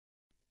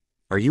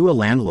Are you a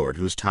landlord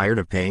who's tired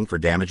of paying for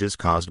damages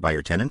caused by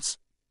your tenants?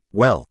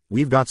 Well,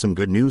 we've got some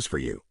good news for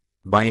you.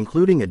 By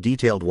including a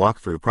detailed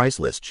walkthrough price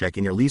list check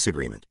in your lease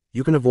agreement,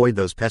 you can avoid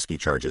those pesky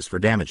charges for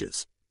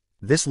damages.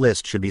 This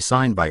list should be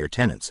signed by your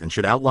tenants and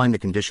should outline the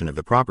condition of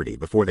the property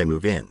before they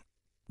move in.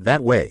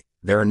 That way,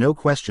 there are no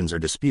questions or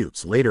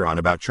disputes later on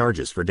about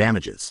charges for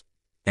damages.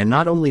 And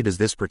not only does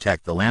this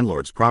protect the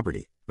landlord's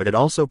property, but it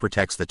also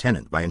protects the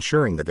tenant by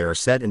ensuring that there are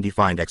set and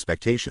defined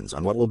expectations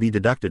on what will be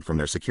deducted from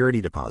their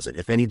security deposit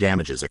if any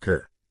damages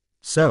occur.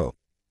 So,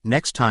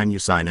 next time you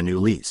sign a new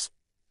lease,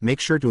 make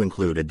sure to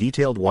include a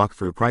detailed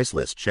walkthrough price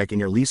list check in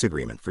your lease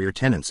agreement for your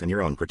tenants and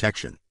your own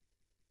protection.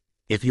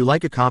 If you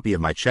like a copy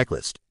of my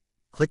checklist,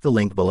 click the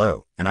link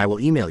below, and I will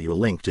email you a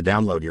link to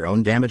download your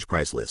own damage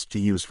price list to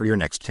use for your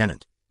next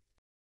tenant.